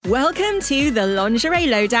Welcome to the Lingerie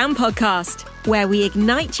Lowdown podcast, where we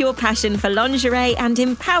ignite your passion for lingerie and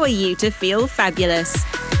empower you to feel fabulous.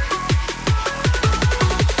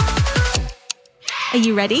 Are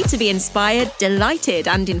you ready to be inspired, delighted,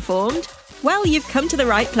 and informed? Well, you've come to the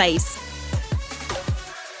right place.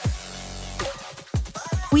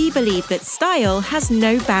 We believe that style has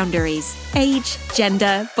no boundaries. Age,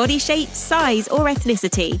 gender, body shape, size, or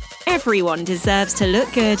ethnicity. Everyone deserves to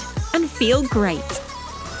look good and feel great.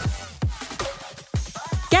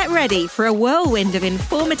 Get ready for a whirlwind of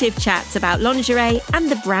informative chats about lingerie and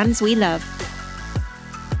the brands we love.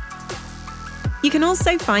 You can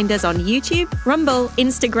also find us on YouTube, Rumble,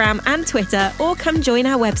 Instagram, and Twitter, or come join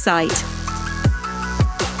our website.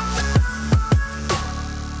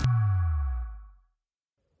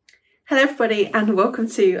 Hello everybody and welcome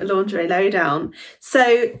to Lingerie Lowdown.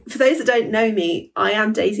 So for those that don't know me, I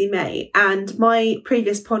am Daisy May and my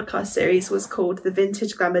previous podcast series was called The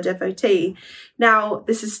Vintage Glamour Devotee. Now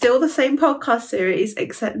this is still the same podcast series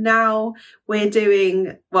except now we're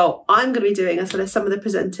doing, well, I'm going to be doing, as well as some of the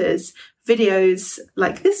presenters, videos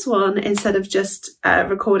like this one instead of just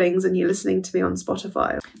recordings and you listening to me on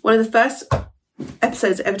Spotify. One of the first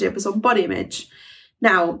episodes I ever did was on body image.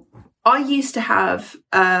 Now, I used to have,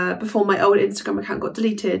 before my old Instagram account got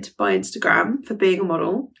deleted by Instagram for being a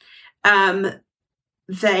model, one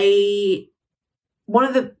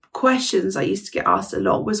of the questions I used to get asked a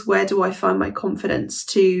lot was, where do I find my confidence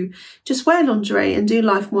to just wear lingerie and do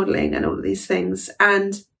life modelling and all of these things?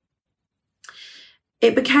 And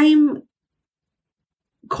it became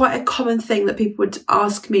quite a common thing that people would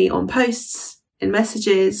ask me on posts, in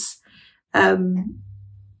messages,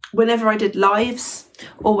 whenever I did lives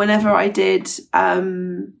or whenever I did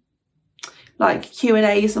like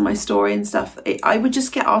Q&As on my story and stuff, I would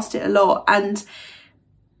just get asked it a lot. And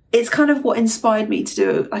it's kind of what inspired me to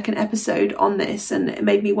do like an episode on this, and it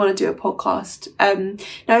made me want to do a podcast.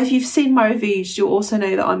 Now, if you've seen my reviews, you'll also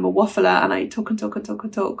know that I'm a waffler and I talk and talk and talk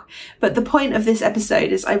and talk. But the point of this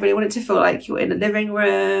episode is I really want it to feel like you're in a living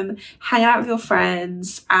room, hanging out with your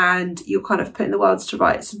friends, and you're kind of putting the world to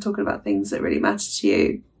rights and talking about things that really matter to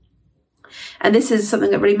you. And this is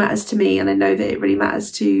something that really matters to me, and I know that it really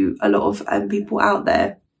matters to a lot of people out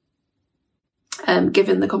there,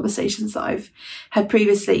 given the conversations that I've had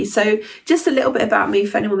previously. So just a little bit about me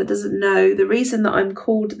for anyone that doesn't know. The reason that I'm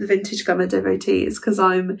called the Vintage Glamour Devotee is because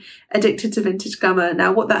I'm addicted to vintage glamour.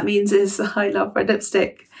 Now, what that means is I love red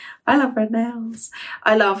lipstick, I love red nails,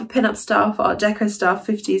 I love pin-up stuff, Art Deco stuff,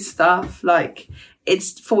 50s stuff, like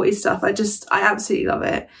it's 40s stuff. I absolutely love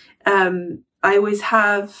it. I always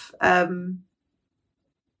have. I'm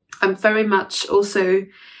very much also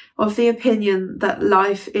of the opinion that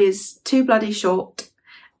life is too bloody short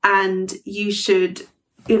and you should,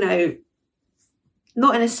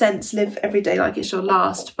 not in a sense live every day like it's your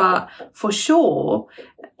last, but for sure,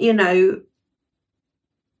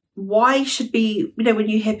 why should be, when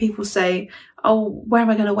you hear people say, oh, where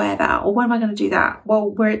am I going to wear that? Or where am I going to do that?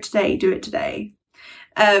 Well, wear it today, do it today.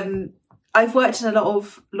 I've worked in a lot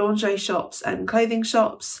of lingerie shops and clothing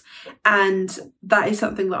shops, and that is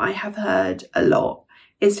something that I have heard a lot,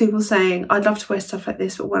 is people saying, I'd love to wear stuff like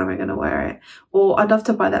this, but when am I going to wear it? Or I'd love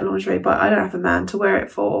to buy that lingerie, but I don't have a man to wear it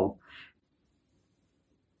for.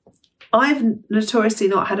 I've notoriously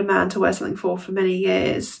not had a man to wear something for many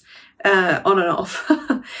years, on and off.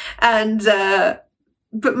 And,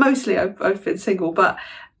 but mostly I've been single, but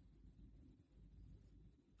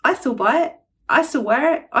I still buy it. I still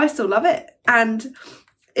wear it. I still love it. And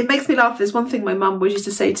it makes me laugh. There's one thing my mum used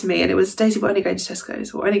to say to me, and it was, Daisy, we're only going to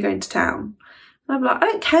Tesco's, or only going to town. And I'm like, I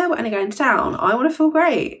don't care, we're only going to town. I want to feel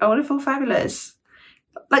great. I want to feel fabulous.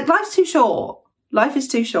 Like, life's too short. Life is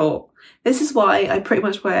too short. This is why I pretty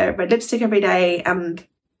much wear red lipstick every day and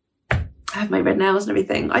I have my red nails and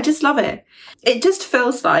everything. I just love it. It just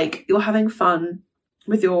feels like you're having fun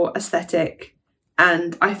with your aesthetic.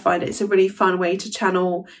 And I find it's a really fun way to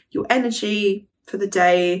channel your energy for the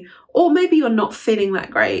day, or maybe you're not feeling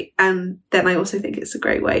that great. And then I also think it's a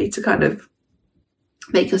great way to kind of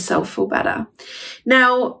make yourself feel better.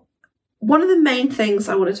 Now, one of the main things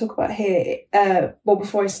I want to talk about here,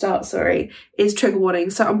 before I start, is trigger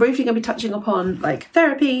warning. So I'm briefly going to be touching upon like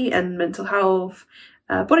therapy and mental health,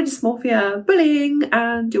 body dysmorphia, bullying,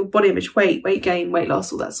 and your body image, weight gain, weight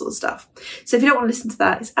loss, all that sort of stuff. So if you don't want to listen to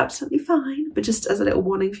that, it's absolutely fine, but just as a little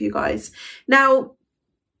warning for you guys. Now,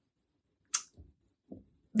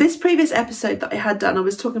 this previous episode that I had done, I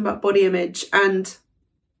was talking about body image and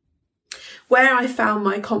where I found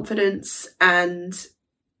my confidence and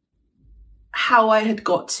how I had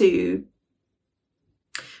got to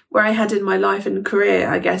where I had in my life and career,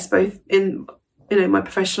 I guess, both in, my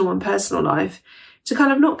professional and personal life, to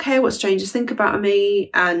kind of not care what strangers think about me,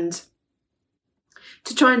 and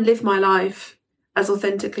to try and live my life as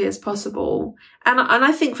authentically as possible. And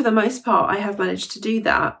I think for the most part, I have managed to do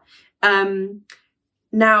that.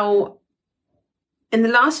 Now, in the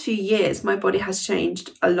last few years, my body has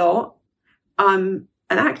changed a lot. I'm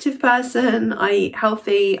an active person, I eat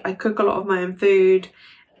healthy, I cook a lot of my own food,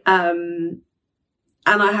 and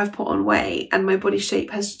I have put on weight, and my body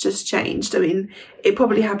shape has just changed. I mean, it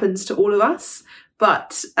probably happens to all of us,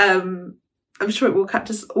 but I'm sure it will catch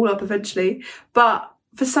us all up eventually. But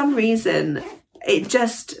for some reason, it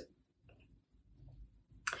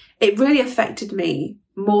really affected me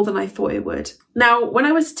more than I thought it would. Now, when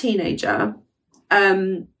I was a teenager,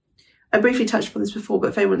 I briefly touched upon this before, but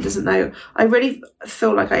if anyone doesn't know, I really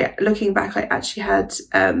feel like looking back, I actually had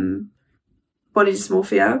body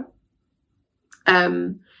dysmorphia.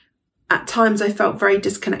 At times I felt very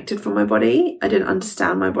disconnected from my body. I didn't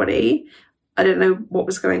understand my body. I didn't know what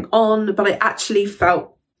was going on, but I actually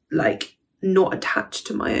felt like not attached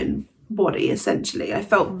to my own body, essentially. I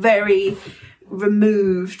felt very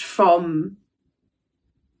removed from...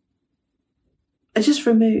 just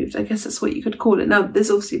removed, I guess that's what you could call it. Now,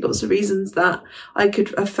 there's obviously lots of reasons that I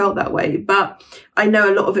could have felt that way, but I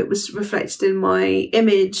know a lot of it was reflected in my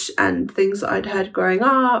image and things that I'd heard growing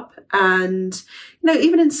up, and,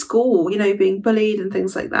 even in school, being bullied and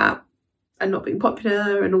things like that, and not being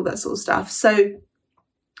popular and all that sort of stuff. So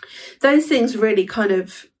those things really kind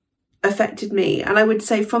of affected me. And I would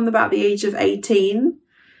say from about the age of 17,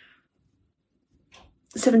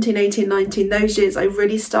 18, 19, those years, I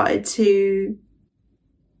really started to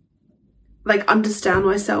understand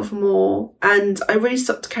myself more, and I really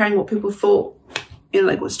stopped caring what people thought,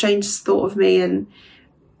 what strangers thought of me, and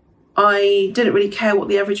I didn't really care what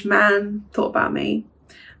the average man thought about me.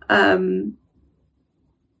 I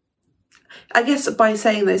guess by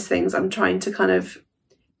saying those things, I'm trying to kind of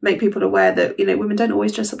make people aware that, women don't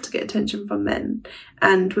always dress up to get attention from men,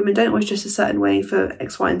 and women don't always dress a certain way for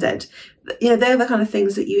X, Y, and Z. They're the kind of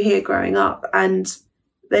things that you hear growing up, and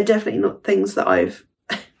they're definitely not things that I've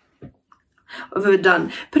ever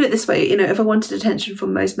done. Put it this way, if I wanted attention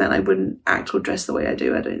from most men, I wouldn't act or dress the way I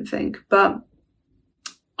do, I don't think. But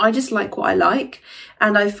I just like what I like,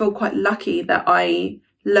 and I feel quite lucky that I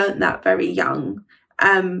learnt that very young.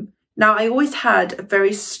 Now, I always had a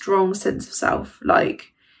very strong sense of self. I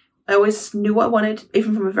always knew what I wanted,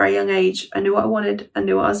 even from a very young age. I knew what I wanted, I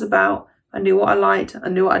knew what I was about, I knew what I liked, I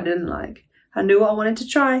knew what I didn't like, I knew what I wanted to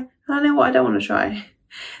try, and I knew what I don't want to try.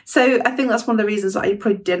 So I think that's one of the reasons that I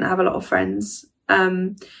probably didn't have a lot of friends. I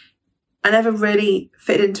never really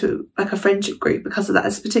fit into a friendship group because of that,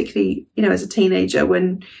 as particularly, as a teenager,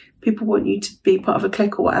 when people want you to be part of a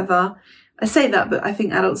clique or whatever. I say that, but I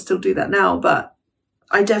think adults still do that now. But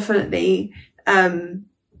I definitely, I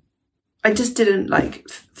just didn't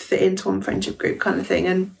fit into one friendship group kind of thing.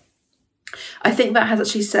 And I think that has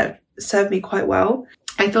actually served me quite well.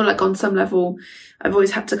 I feel like on some level, I've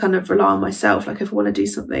always had to kind of rely on myself. If I want to do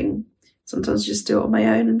something, sometimes just do it on my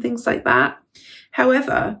own and things like that.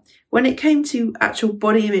 However, when it came to actual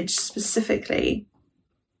body image specifically,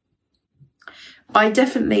 I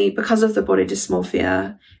definitely, because of the body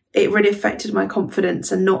dysmorphia, it really affected my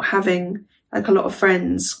confidence, and not having a lot of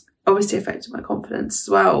friends obviously affected my confidence as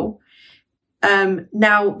well.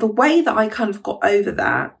 Now, the way that I kind of got over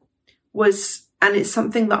that was, and it's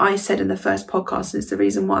something that I said in the first podcast, and it's the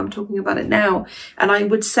reason why I'm talking about it now. And I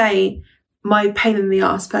would say my pain in the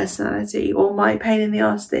arse personality, or my pain in the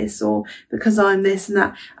arse this, or because I'm this and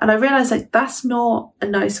that. And I realised that's not a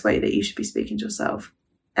nice way that you should be speaking to yourself,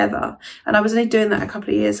 ever. And I was only doing that a couple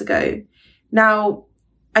of years ago. Now,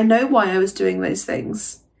 I know why I was doing those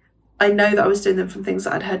things. I know that I was doing them from things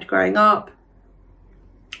that I'd heard growing up.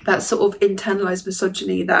 That sort of internalised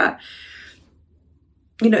misogyny that,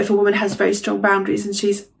 if a woman has very strong boundaries and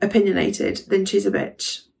she's opinionated, then she's a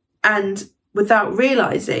bitch. And without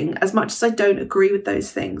realising, as much as I don't agree with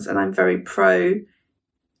those things, and I'm a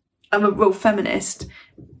real feminist,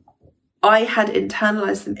 I had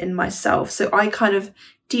internalised them in myself. So I kind of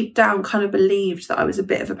deep down kind of believed that I was a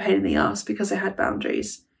bit of a pain in the ass because I had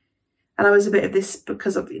boundaries. And I was a bit of this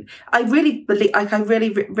because of, I really believe, I really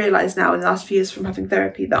realised now in the last few years from having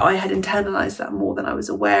therapy that I had internalised that more than I was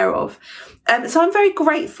aware of. So I'm very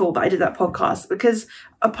grateful that I did that podcast, because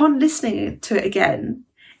upon listening to it again,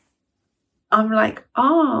 I'm like,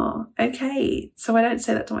 okay, so I don't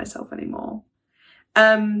say that to myself anymore.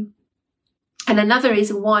 And another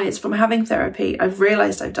reason why is from having therapy, I've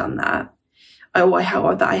realised I've done that.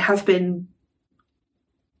 That I have been,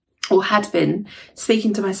 or had been,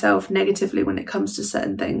 speaking to myself negatively when it comes to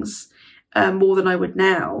certain things, more than I would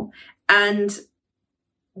now. And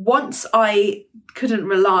once I couldn't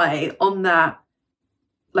rely on that,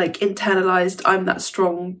 like, internalized, I'm that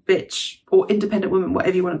strong bitch or independent woman,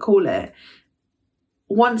 whatever you want to call it.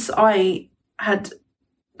 Once I had,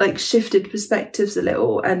 like, shifted perspectives a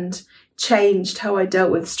little and changed how I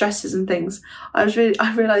dealt with stresses and things, I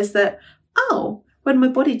realised that, when my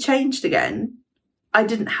body changed again, I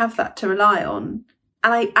didn't have that to rely on.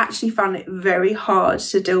 And I actually found it very hard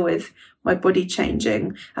to deal with my body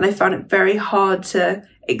changing. And I found it very hard to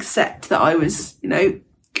accept that I was,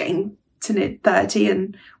 getting to near 30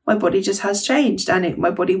 and my body just has changed, and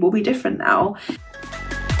my body will be different now.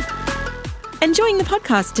 Enjoying the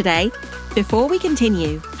podcast today? Before we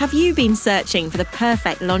continue, have you been searching for the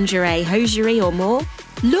perfect lingerie, hosiery or more?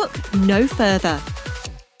 Look no further.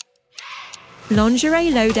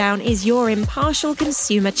 Lingerie Lowdown is your impartial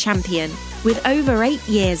consumer champion with over 8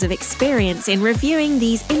 years of experience in reviewing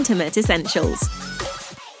these intimate essentials.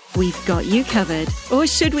 We've got you covered, or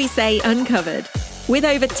should we say uncovered, with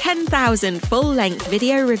over 10,000 full-length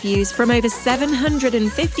video reviews from over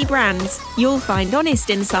 750 brands. You'll find honest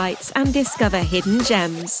insights and discover hidden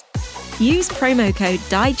gems. Use promo code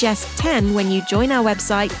DIGEST10 when you join our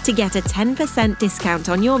website to get a 10% discount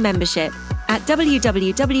on your membership at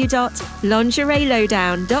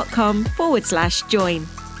www.lingerieslowdown.com/join.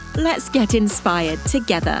 Let's get inspired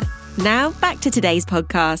together. Now back to today's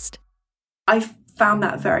podcast. I found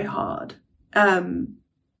that very hard. I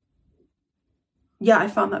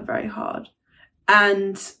found that very hard.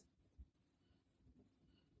 And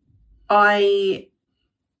I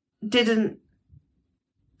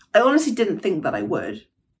honestly didn't think that I would.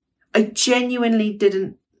 I genuinely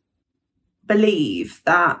didn't believe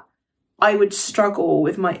that I would struggle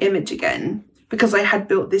with my image again, because I had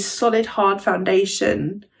built this solid, hard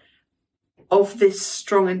foundation of this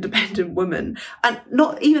strong, independent woman. And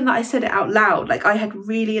not even that I said it out loud, like I had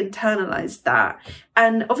really internalized that.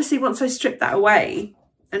 And obviously once I stripped that away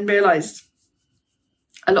and realized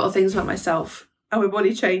a lot of things about myself and my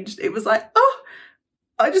body changed, it was like,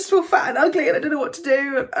 I just feel fat and ugly and I don't know what to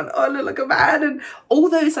do and I look like a man and all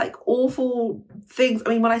those like awful things. I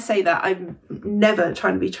mean, when I say that, I'm never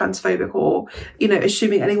trying to be transphobic or,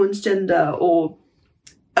 assuming anyone's gender or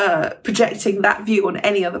projecting that view on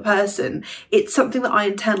any other person. It's something that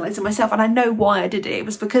I internalized in myself, and I know why I did it. It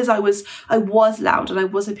was because I was loud and I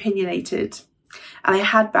was opinionated and I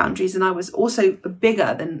had boundaries, and I was also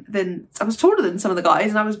bigger than I was taller than some of the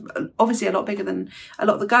guys, and I was obviously a lot bigger than a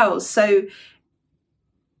lot of the girls. So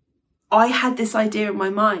I had this idea in my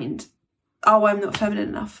mind, I'm not feminine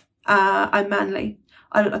enough. I'm manly.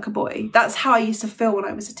 I look like a boy. That's how I used to feel when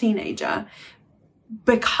I was a teenager,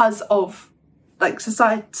 because of like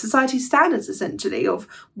society standards, essentially, of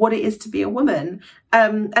what it is to be a woman.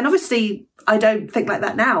 And obviously I don't think like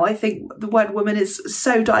that now. I think the word woman is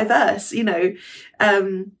so diverse,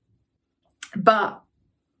 but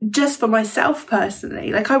just for myself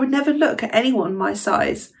personally, like I would never look at anyone my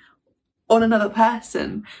size on another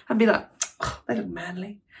person and be like, they look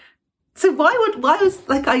manly. So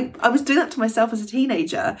I was doing that to myself as a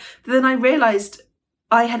teenager. But then I realised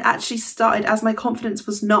I had actually started, as my confidence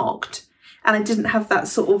was knocked and I didn't have that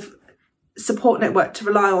sort of support network to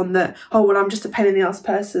rely on, that, I'm just a pain in the ass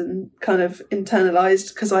person, kind of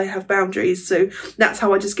internalised because I have boundaries. So that's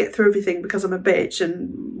how I just get through everything because I'm a bitch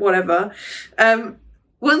and whatever.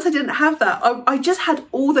 Once I didn't have that, I just had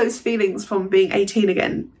all those feelings from being 18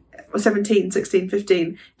 again, or 17, 16,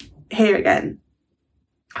 15, here again.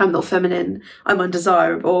 I'm not feminine, I'm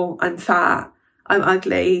undesirable, I'm fat, I'm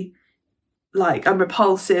ugly, like I'm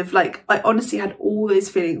repulsive. Like I honestly had all those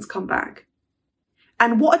feelings come back.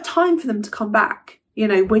 And what a time for them to come back,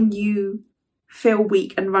 when you feel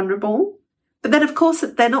weak and vulnerable. But then of course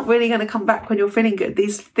they're not really going to come back when you're feeling good.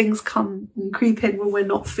 These things come and creep in when we're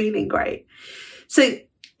not feeling great. So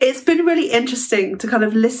it's been really interesting to kind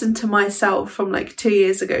of listen to myself from like 2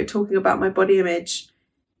 years ago talking about my body image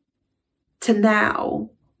to now,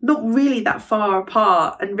 not really that far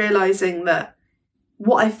apart, and realising that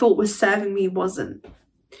what I thought was serving me wasn't.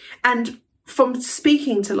 And from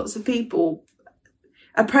speaking to lots of people,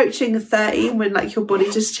 approaching 30, when like your body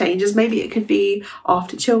just changes, maybe it could be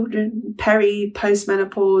after children,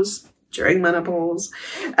 post-menopause, during menopause,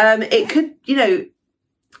 it could,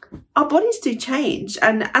 our bodies do change,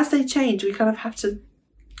 and as they change we kind of have to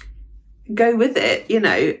go with it,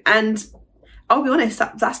 and I'll be honest,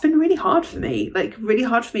 that's been really hard for me,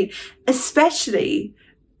 especially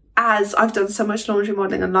as I've done so much lingerie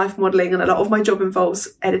modelling and life modelling, and a lot of my job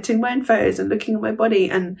involves editing my own photos and looking at my body,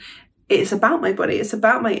 and it's about my body, it's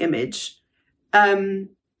about my image,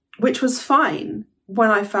 which was fine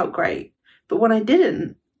when I felt great. But when I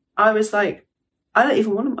didn't, I was like, I don't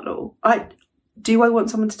even want to model. Do I want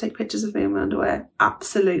someone to take pictures of me in my underwear?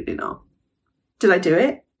 Absolutely not. Did I do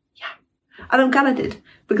it? Yeah. And I'm glad I did,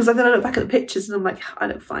 because then I look back at the pictures and I'm like, I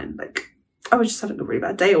look fine. Like, I was just having a really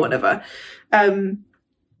bad day or whatever.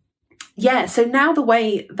 Yeah, so now the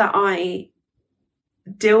way that I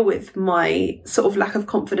deal with my sort of lack of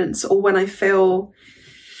confidence, or when I feel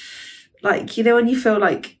like, you know, when you feel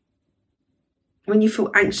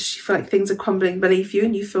anxious, you feel like things are crumbling beneath you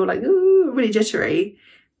and you feel like, ooh, really jittery.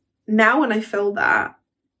 Now when I feel that,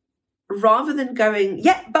 rather than going,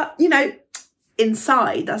 yeah, but, you know,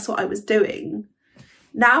 inside, that's what I was doing.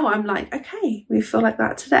 Now I'm like, okay, we feel like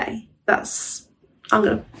that today.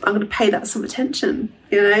 I'm gonna pay that some attention,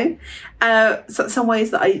 you know. So some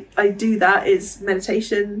ways that I do that is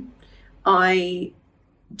meditation. I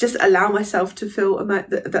just allow myself to feel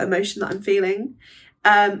the emotion that I'm feeling,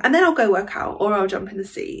 and then I'll go work out, or I'll jump in the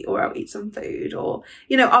sea, or I'll eat some food, or,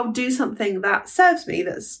 you know, I'll do something that serves me,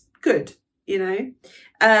 that's good, you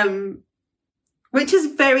know. Which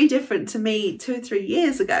is very different to me 2 or 3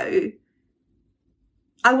 years ago.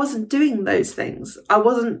 I wasn't doing those things. I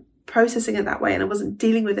wasn't processing it that way, and I wasn't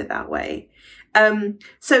dealing with it that way.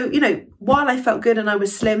 So, you know, while I felt good and I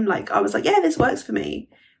was slim, like, I was like, yeah, this works for me.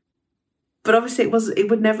 But obviously it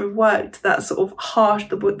would never have worked, that sort of harsh,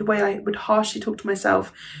 the way I would harshly talk to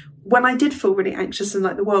myself when I did feel really anxious and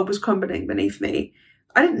like the world was crumbling beneath me.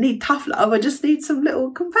 I didn't need tough love. I just need some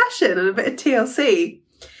little compassion and a bit of TLC.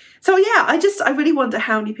 So yeah, I really wonder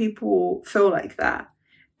how many people feel like that.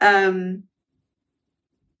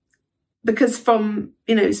 Because from,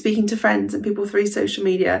 you know, speaking to friends and people through social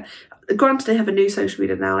media, granted I have a new social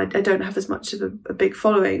media now, I don't have as much of a big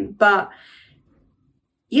following, but,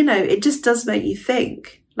 you know, it just does make you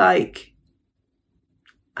think, like,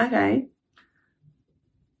 okay,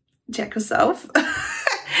 check yourself.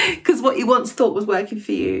 Because what you once thought was working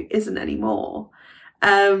for you isn't anymore.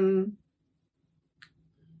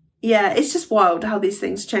 Yeah, it's just wild how these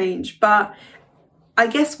things change. But I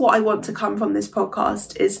guess what I want to come from this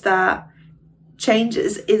podcast is that change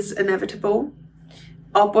is inevitable.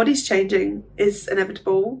 Our bodies changing is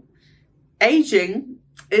inevitable. Aging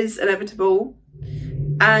is inevitable.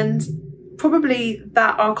 And probably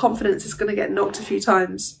that our confidence is going to get knocked a few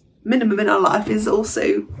times minimum in our life is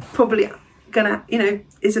also probably gonna, you know,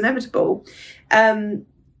 is inevitable. And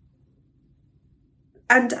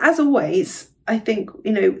as always, I think,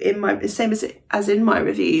 you know, in my, same as in my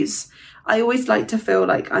reviews, I always like to feel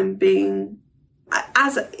like I'm being,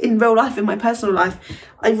 as in real life, in my personal life,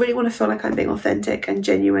 I really want to feel like I'm being authentic and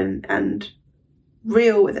genuine and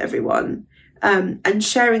real with everyone, and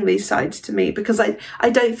sharing these sides to me, because I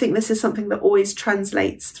don't think this is something that always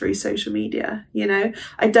translates through social media, you know.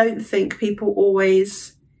 I don't think people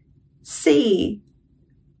always see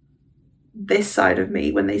this side of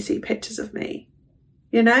me when they see pictures of me,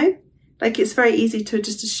 you know. Like, it's very easy to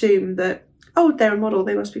just assume that, oh, they're a model,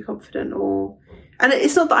 they must be confident, and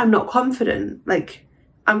it's not that I'm not confident, like,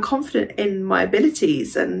 I'm confident in my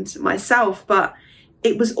abilities and myself, but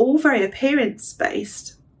it was all very appearance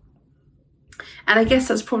based. And I guess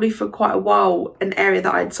that's probably for quite a while an area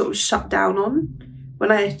that I'd sort of shut down on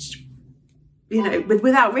when I, you know,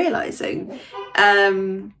 without realising.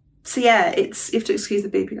 So yeah, you have to excuse the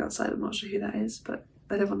beeping outside. I'm not sure who that is, but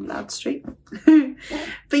I live on a loud street.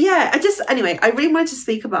 But yeah, anyway, I really wanted to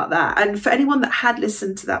speak about that. And for anyone that had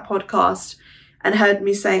listened to that podcast and heard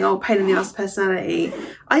me saying, oh, pain in the ass personality,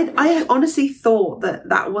 I honestly thought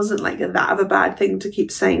that wasn't like that of a bad thing to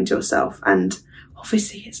keep saying to yourself. And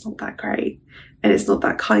obviously it's not that great. And it's not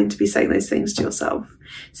that kind to be saying those things to yourself.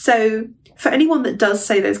 So for anyone that does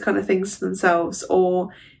say those kind of things to themselves, or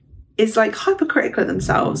is like hypercritical of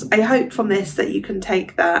themselves, I hope from this that you can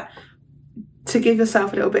take that to give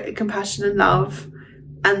yourself a little bit of compassion and love,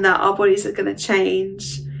 and that our bodies are going to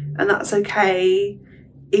change, and that's okay.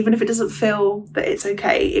 Even if it doesn't feel that it's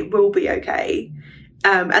okay, it will be okay.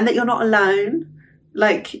 And that you're not alone.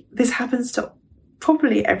 Like, this happens to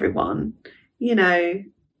probably everyone, you know,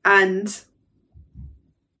 and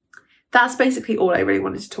that's basically all I really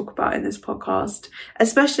wanted to talk about in this podcast,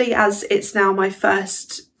 especially as it's now my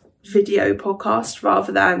first video podcast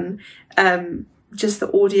rather than just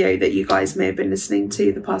the audio that you guys may have been listening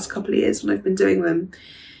to the past couple of years when I've been doing them.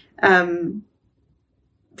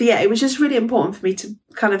 But yeah, it was just really important for me to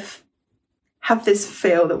kind of have this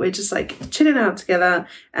feel that we're just like chilling out together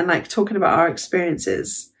and like talking about our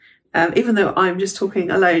experiences. Even though I'm just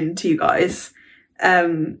talking alone to you guys,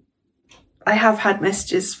 I have had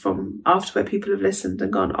messages from after where people have listened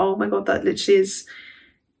and gone, oh my God, that literally is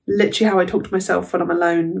how I talk to myself when I'm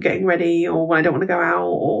alone getting ready, or when I don't want to go out,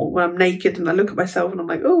 or when I'm naked and I look at myself and I'm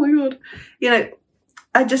like, oh my God. You know,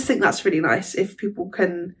 I just think that's really nice if people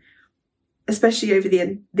can especially over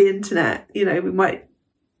the internet, you might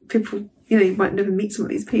never meet some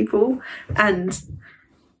of these people. And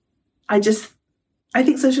I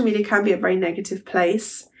think social media can be a very negative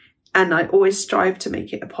place, and I always strive to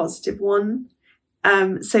make it a positive one.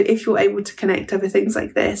 So if you're able to connect over things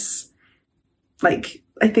like this, like,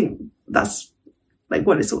 I think that's like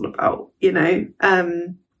what it's all about,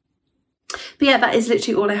 But yeah, that is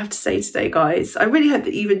literally all I have to say today, guys. I really hope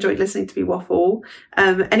that you've enjoyed listening to me waffle.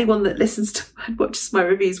 Anyone that listens to and watches my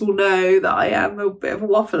reviews will know that I am a bit of a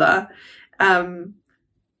waffler.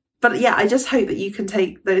 But yeah, I just hope that you can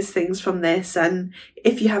take those things from this. And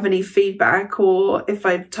if you have any feedback, or if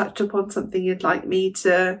I've touched upon something you'd like me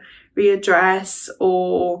to readdress,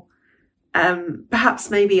 or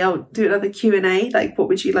perhaps maybe I'll do another Q&A, like what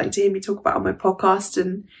would you like to hear me talk about on my podcast?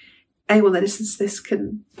 And anyone that listens to this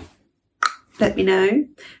can let me know.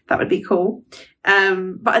 That would be cool.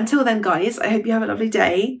 But until then, guys, I hope you have a lovely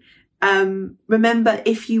day. Remember,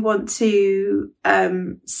 if you want to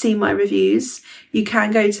see my reviews, you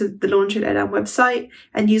can go to the Laundry Lowdown website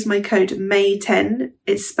and use my code MAE10.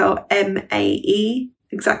 It's spelled MAE,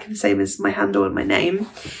 exactly the same as my handle and my name.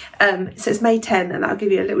 So it's MAE10, and that'll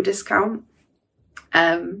give you a little discount.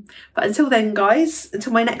 But until then, guys,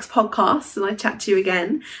 until my next podcast and I chat to you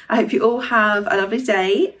again, I hope you all have a lovely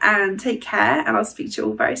day and take care, and I'll speak to you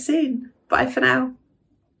all very soon. Bye for now.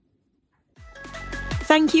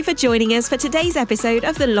 Thank you for joining us for today's episode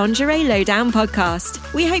of the Lingerie Lowdown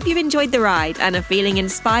podcast. We hope you've enjoyed the ride and are feeling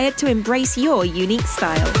inspired to embrace your unique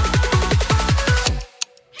style.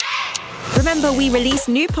 Remember, we release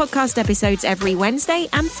new podcast episodes every Wednesday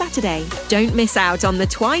and Saturday. Don't miss out on the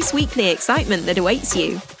twice-weekly excitement that awaits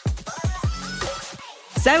you.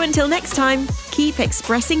 So until next time, keep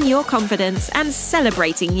expressing your confidence and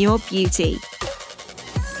celebrating your beauty.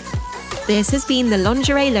 This has been the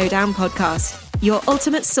Lingerie Lowdown podcast, your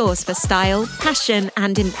ultimate source for style, passion,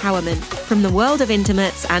 and empowerment from the world of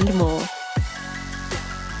intimates and more.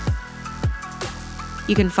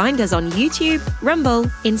 You can find us on YouTube, Rumble,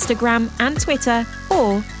 Instagram, and Twitter,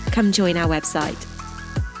 or come join our website.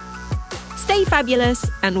 Stay fabulous,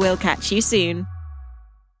 and we'll catch you soon.